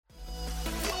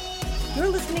You're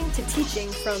listening to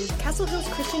teaching from Castle Hills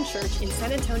Christian Church in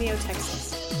San Antonio,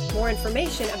 Texas. More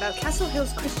information about Castle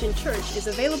Hills Christian Church is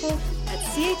available at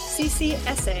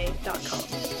chccsa.com.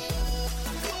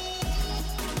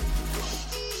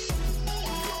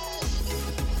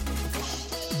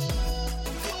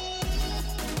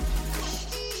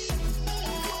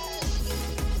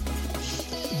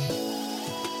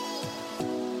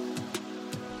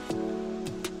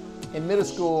 In middle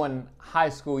school and high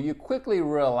school, you quickly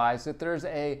realize that there's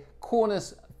a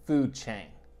coolness food chain.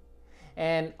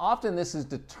 And often this is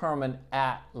determined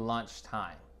at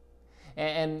lunchtime.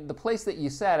 And the place that you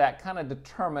sat at kind of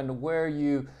determined where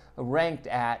you ranked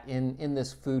at in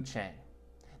this food chain.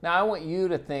 Now I want you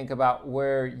to think about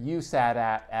where you sat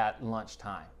at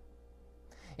lunchtime.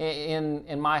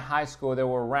 In my high school, there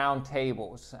were round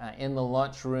tables in the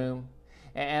lunchroom.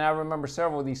 And I remember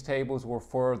several of these tables were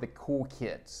for the cool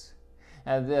kids.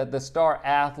 The star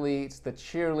athletes, the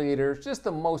cheerleaders, just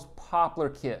the most popular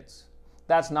kids.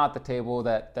 That's not the table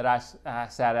that I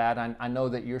sat at. I know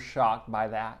that you're shocked by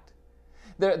that.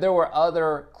 There were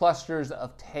other clusters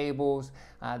of tables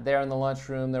there in the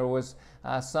lunchroom. There was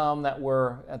some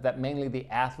that mainly the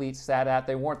athletes sat at.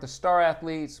 They weren't the star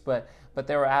athletes, but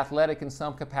they were athletic in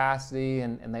some capacity,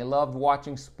 and they loved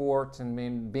watching sports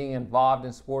and being involved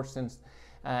in sports.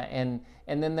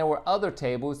 And then there were other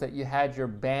tables that you had your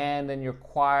band and your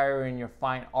choir and your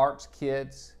fine arts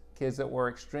kids that were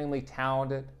extremely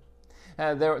talented.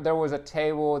 There was a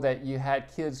table that you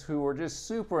had kids who were just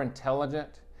super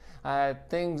intelligent.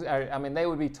 They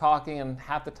would be talking, and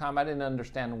half the time I didn't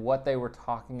understand what they were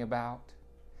talking about.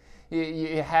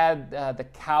 You had the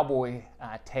cowboy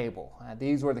table.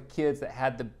 These were the kids that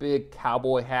had the big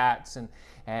cowboy hats and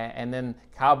then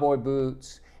cowboy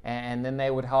boots. And then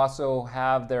they would also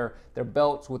have their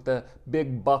belts with the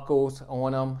big buckles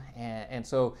on them. And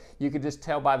so you could just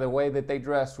tell by the way that they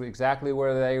dressed exactly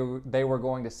where they were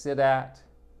going to sit at.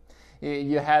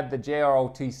 You had the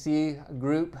JROTC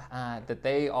group that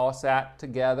they all sat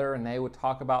together and they would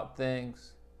talk about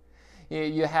things.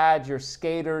 You had your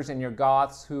skaters and your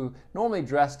goths who normally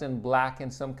dressed in black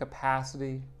in some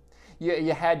capacity.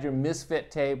 You had your misfit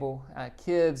table,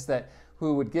 kids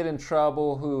who would get in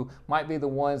trouble, who might be the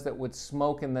ones that would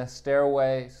smoke in the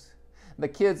stairways. The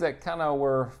kids that kind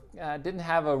of didn't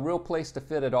have a real place to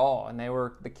fit at all, and they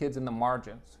were the kids in the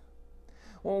margins.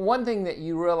 Well, one thing that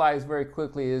you realize very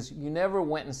quickly is you never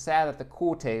went and sat at the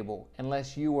cool table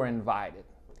unless you were invited.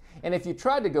 And if you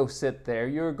tried to go sit there,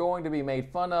 you were going to be made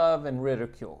fun of and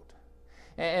ridiculed.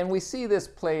 And we see this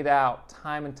played out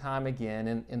time and time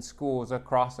again in schools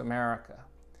across America.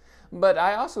 But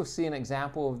I also see an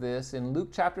example of this in Luke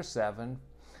chapter 7,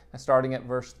 starting at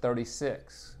verse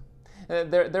 36.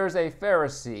 There's a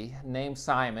Pharisee named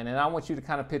Simon, and I want you to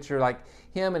kind of picture like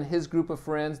him and his group of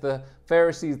friends, the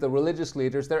Pharisees, the religious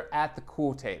leaders, they're at the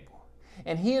cool table.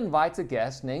 And he invites a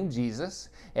guest named Jesus.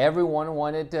 Everyone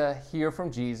wanted to hear from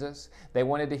Jesus. They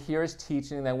wanted to hear his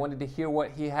teaching. They wanted to hear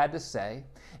what he had to say.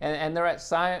 And they're at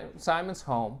Simon's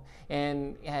home.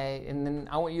 And then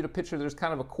I want you to picture there's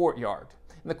kind of a courtyard.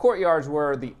 And the courtyard's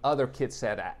where the other kids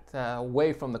sat at,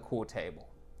 away from the cool table.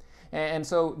 And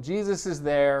so Jesus is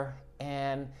there,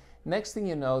 and next thing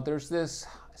you know, there's this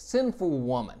sinful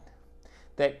woman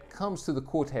that comes to the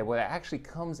cool table, that actually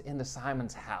comes into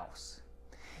Simon's house.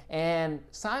 And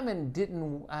Simon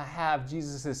didn't have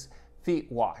Jesus'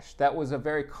 feet washed. That was a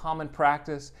very common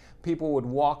practice. People would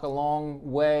walk a long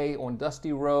way on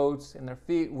dusty roads, and their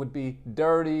feet would be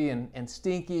dirty and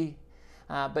stinky.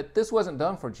 But this wasn't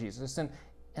done for Jesus.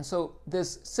 And so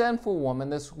this sinful woman,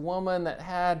 this woman that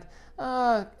had,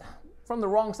 from the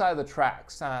wrong side of the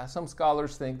tracks, some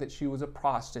scholars think that she was a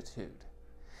prostitute.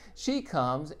 She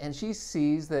comes and she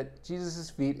sees that Jesus'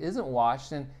 feet isn't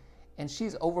washed, and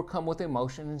she's overcome with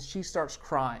emotion, and she starts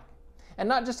crying. And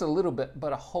not just a little bit,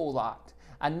 but a whole lot.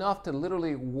 Enough to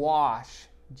literally wash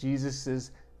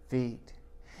Jesus' feet.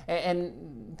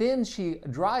 And then she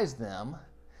dries them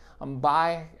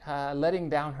by letting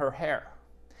down her hair.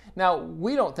 Now,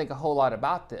 we don't think a whole lot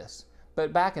about this,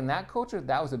 but back in that culture,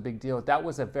 that was a big deal. That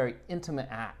was a very intimate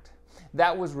act.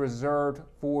 That was reserved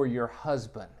for your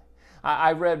husband.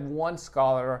 I read one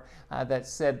scholar that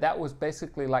said that was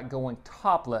basically like going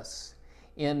topless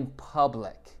in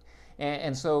public.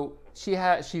 And so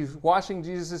she's washing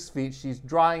Jesus' feet, she's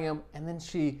drying them, and then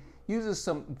she uses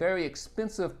some very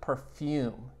expensive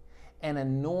perfume and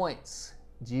anoints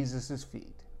Jesus'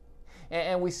 feet.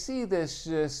 And we see this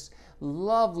just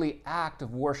lovely act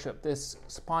of worship, this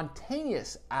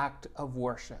spontaneous act of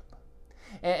worship.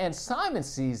 And Simon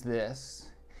sees this,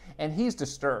 and he's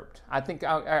disturbed.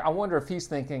 I wonder if he's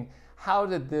thinking, how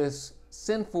did this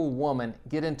sinful woman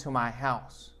get into my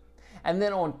house? And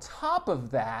then on top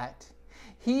of that,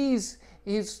 he's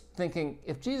thinking,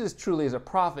 if Jesus truly is a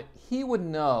prophet, he would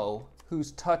know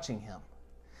who's touching him.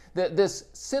 This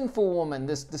sinful woman,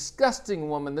 this disgusting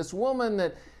woman, this woman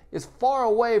that is far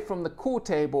away from the cool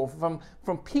table,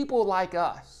 from people like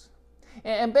us.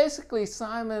 And basically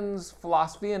Simon's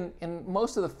philosophy and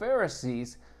most of the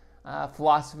Pharisees'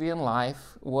 philosophy in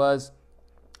life was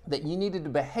that you needed to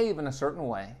behave in a certain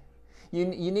way. You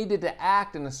needed to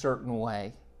act in a certain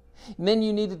way. And then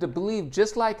you needed to believe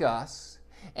just like us.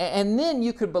 And then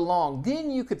you could belong.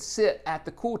 Then you could sit at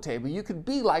the cool table. You could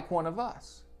be like one of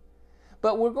us.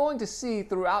 But we're going to see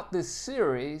throughout this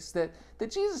series that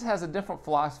Jesus has a different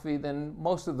philosophy than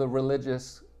most of the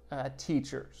religious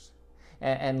teachers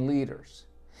and leaders.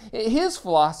 His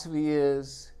philosophy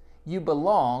is you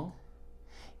belong,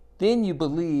 then you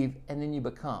believe, and then you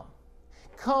become.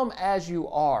 Come as you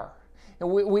are. And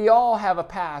we all have a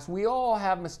past. We all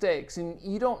have mistakes. And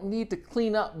you don't need to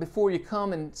clean up before you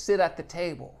come and sit at the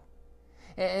table.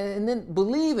 And then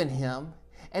believe in him.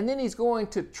 And then he's going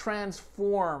to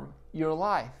transform your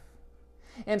life.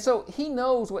 And so he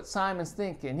knows what Simon's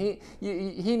thinking.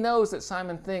 He knows that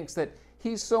Simon thinks that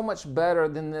he's so much better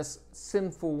than this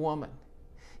sinful woman.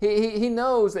 He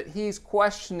knows that he's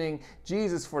questioning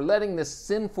Jesus for letting this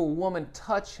sinful woman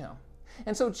touch him.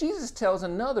 And so Jesus tells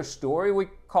another story. We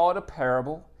call it a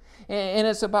parable. And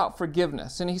it's about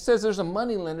forgiveness. And he says there's a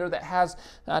moneylender that has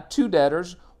two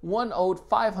debtors. One owed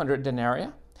 500 denarii.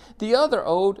 The other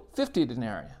owed 50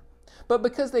 denarii. But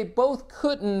because they both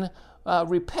couldn't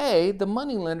repay, the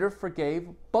moneylender forgave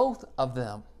both of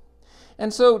them.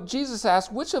 And so Jesus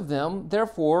asked, which of them,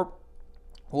 therefore,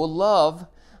 will love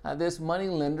this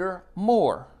moneylender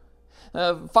more?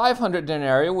 500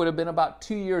 denarii would have been about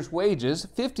 2 years' wages.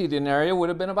 50 denarii would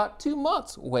have been about 2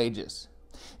 months' wages.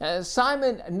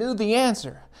 Simon knew the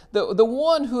answer. The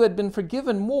one who had been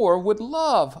forgiven more would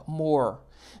love more.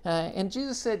 And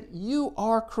Jesus said, you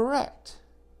are correct.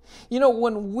 You know,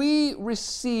 when we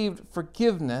received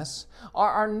forgiveness,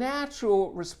 our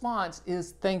natural response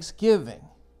is thanksgiving.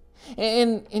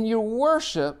 And your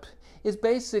worship is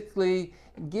basically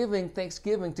giving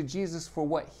thanksgiving to Jesus for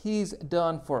what he's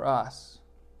done for us.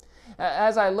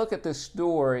 As I look at this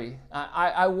story,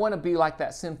 I want to be like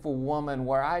that sinful woman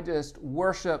where I just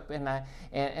worship and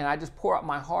I just pour out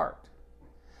my heart.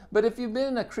 But if you've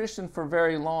been a Christian for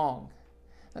very long,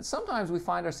 and sometimes we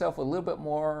find ourselves a little bit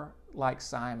more like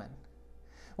Simon.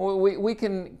 We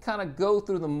can kind of go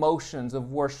through the motions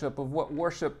of worship, of what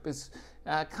worship is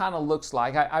kind of looks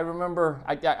like. I remember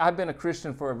I've been a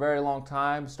Christian for a very long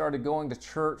time, started going to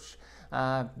church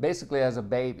basically as a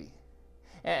baby.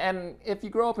 And if you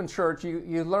grow up in church,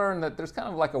 you learn that there's kind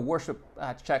of like a worship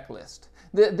checklist.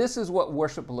 This is what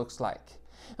worship looks like.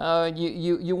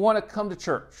 You want to come to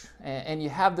church and you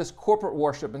have this corporate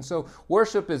worship. And so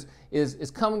worship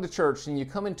is coming to church, and you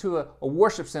come into a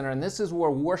worship center, and this is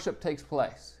where worship takes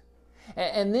place.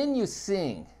 And then you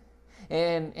sing.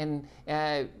 And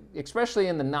especially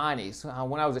in the 90s,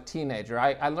 when I was a teenager,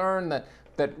 I learned that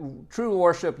true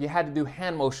worship, you had to do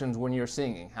hand motions when you're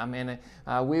singing. I mean,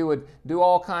 we would do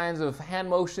all kinds of hand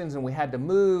motions, and we had to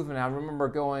move. And I remember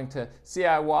going to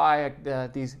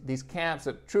CIY, these camps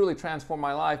that truly transformed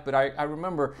my life. But I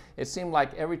remember it seemed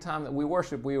like every time that we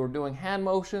worshiped, we were doing hand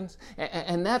motions,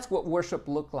 and that's what worship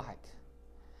looked like.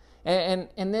 And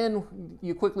then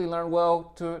you quickly learn,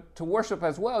 well, to worship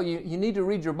as well, you need to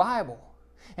read your Bible.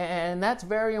 And that's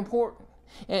very important.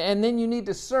 And then you need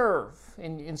to serve.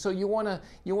 And so you want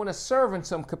to serve in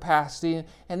some capacity.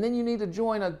 And then you need to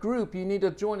join a group. You need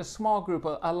to join a small group,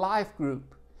 a life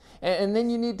group. And then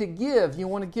you need to give. You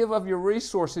want to give of your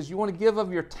resources. You want to give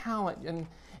of your talent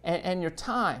and your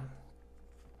time.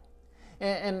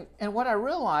 And what I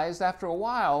realized after a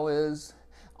while is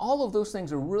all of those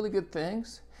things are really good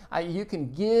things. You can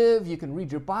give, you can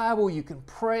read your Bible, you can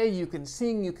pray, you can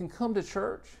sing, you can come to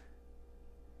church,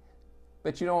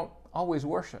 but you don't always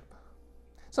worship.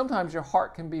 Sometimes your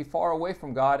heart can be far away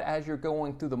from God as you're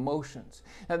going through the motions.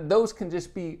 And those can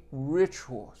just be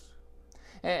rituals.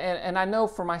 And I know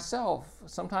for myself,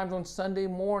 sometimes on Sunday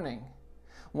morning,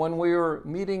 when we were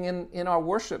meeting in our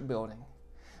worship building,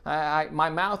 my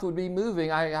mouth would be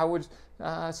moving. I was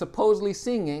supposedly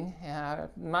singing. I'm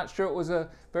not sure it was a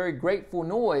very grateful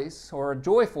noise or a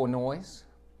joyful noise,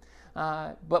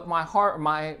 but my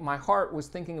heart was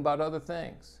thinking about other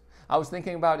things. I was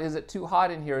thinking about, is it too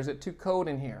hot in here? Is it too cold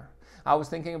in here? I was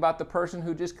thinking about the person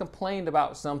who just complained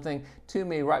about something to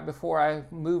me right before I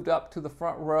moved up to the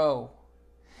front row.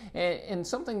 And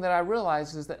something that I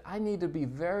realized is that I need to be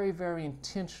very, very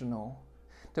intentional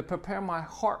to prepare my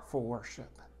heart for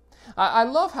worship. I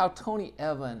love how Tony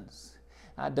Evans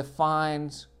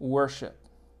defines worship.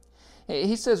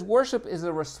 He says worship is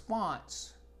a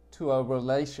response to a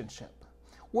relationship.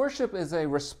 Worship is a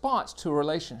response to a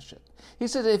relationship. He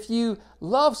said if you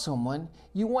love someone,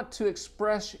 you want to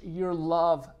express your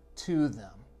love to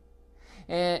them.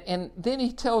 And then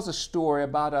he tells a story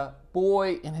about a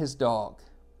boy and his dog.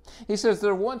 He says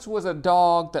there once was a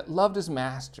dog that loved his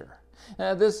master.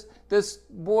 This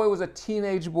boy was a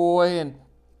teenage boy, and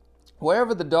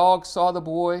wherever the dog saw the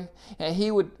boy,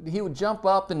 he would jump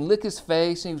up and lick his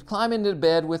face, and he would climb into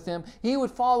bed with him. He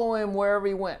would follow him wherever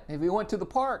he went. If he went to the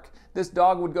park, this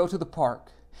dog would go to the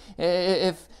park.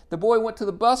 If the boy went to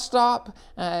the bus stop,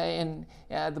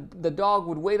 the dog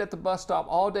would wait at the bus stop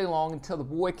all day long until the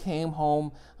boy came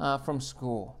home from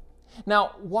school.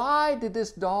 Now, why did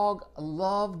this dog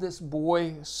love this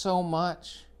boy so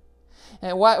much?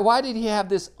 And why did he have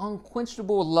this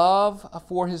unquenchable love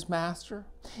for his master?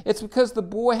 It's because the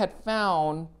boy had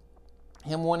found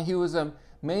him when he was a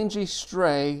mangy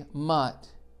stray mutt,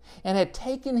 and had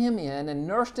taken him in and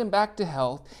nursed him back to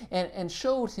health and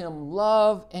showed him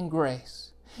love and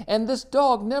grace. And this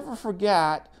dog never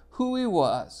forgot who he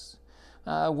was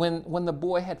when the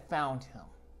boy had found him.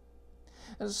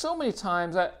 And so many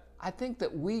times I think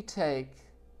that we take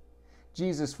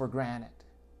Jesus for granted.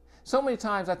 So many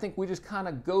times I think we just kind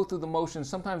of go through the motions.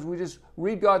 Sometimes we just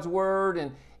read God's word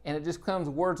and it just comes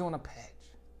words on a page.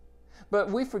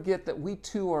 But we forget that we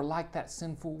too are like that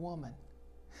sinful woman.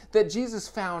 That Jesus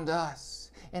found us,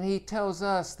 and he tells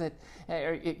us that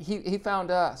he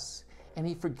found us, and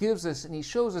he forgives us, and he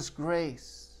shows us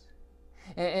grace.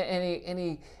 And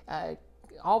he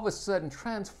all of a sudden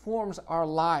transforms our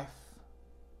life.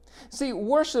 See,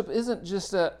 worship isn't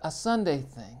just a Sunday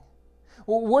thing.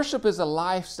 Well, worship is a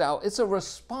lifestyle. It's a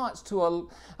response to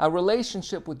a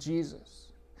relationship with Jesus.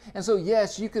 And so,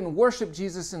 yes, you can worship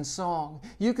Jesus in song.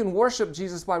 You can worship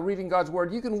Jesus by reading God's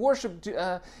word. You can worship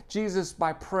Jesus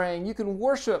by praying. You can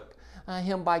worship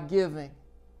him by giving.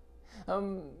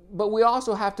 But we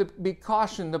also have to be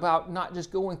cautioned about not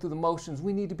just going through the motions.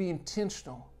 We need to be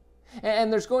intentional.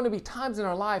 And there's going to be times in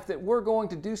our life that we're going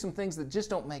to do some things that just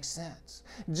don't make sense.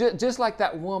 Just like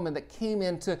that woman that came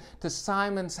into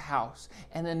Simon's house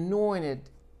and anointed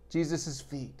Jesus'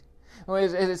 feet.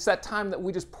 It's that time that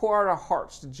we just pour out our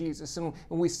hearts to Jesus and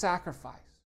we sacrifice.